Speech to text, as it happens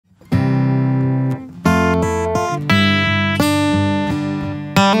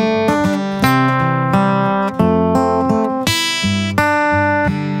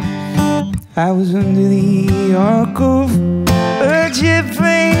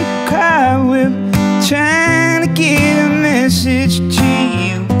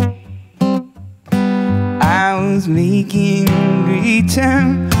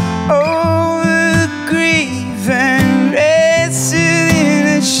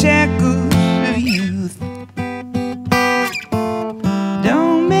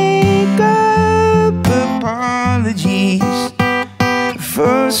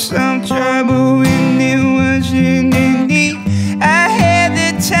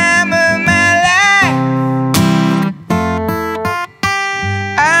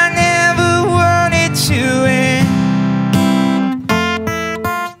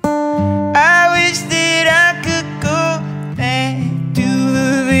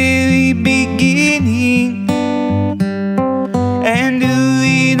beginning and do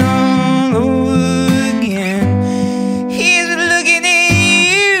it all over again. He's looking at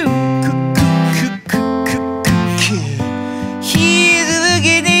you. He's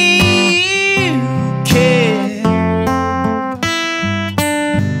looking at you, kid.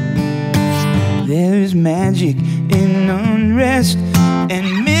 There's magic in unrest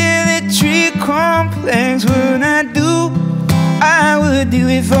and military complex. When I do, I would do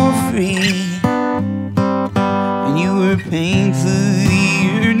it for free. And you were painfully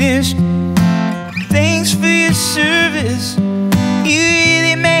earnest. Thanks for your service. You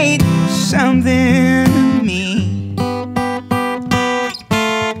really made something of me.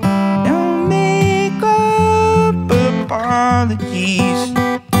 Don't make up apologies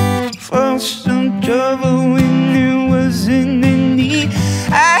for some trouble when there wasn't any need.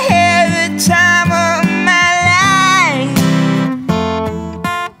 I had the time of my life.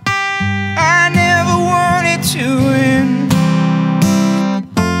 I never wanted to end.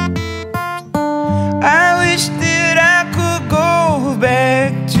 I wish that I could go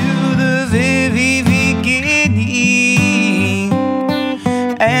back to the very beginning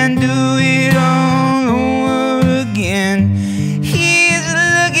and do it all over again. He's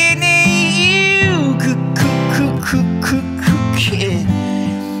looking at you, kid.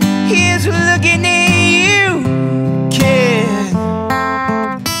 He's looking at you, kid.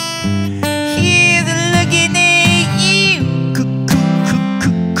 He's looking at you,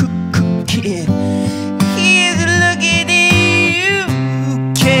 kid. He's looking at you,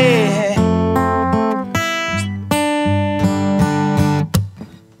 kid.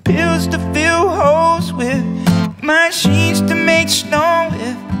 Pills to fill holes with, machines to make snow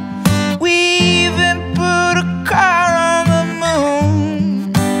with. We even put a car on the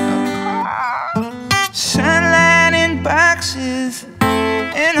moon. Sunlight in boxes,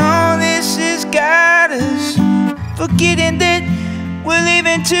 and all this has got us forgetting that we're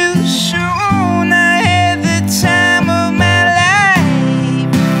leaving too soon.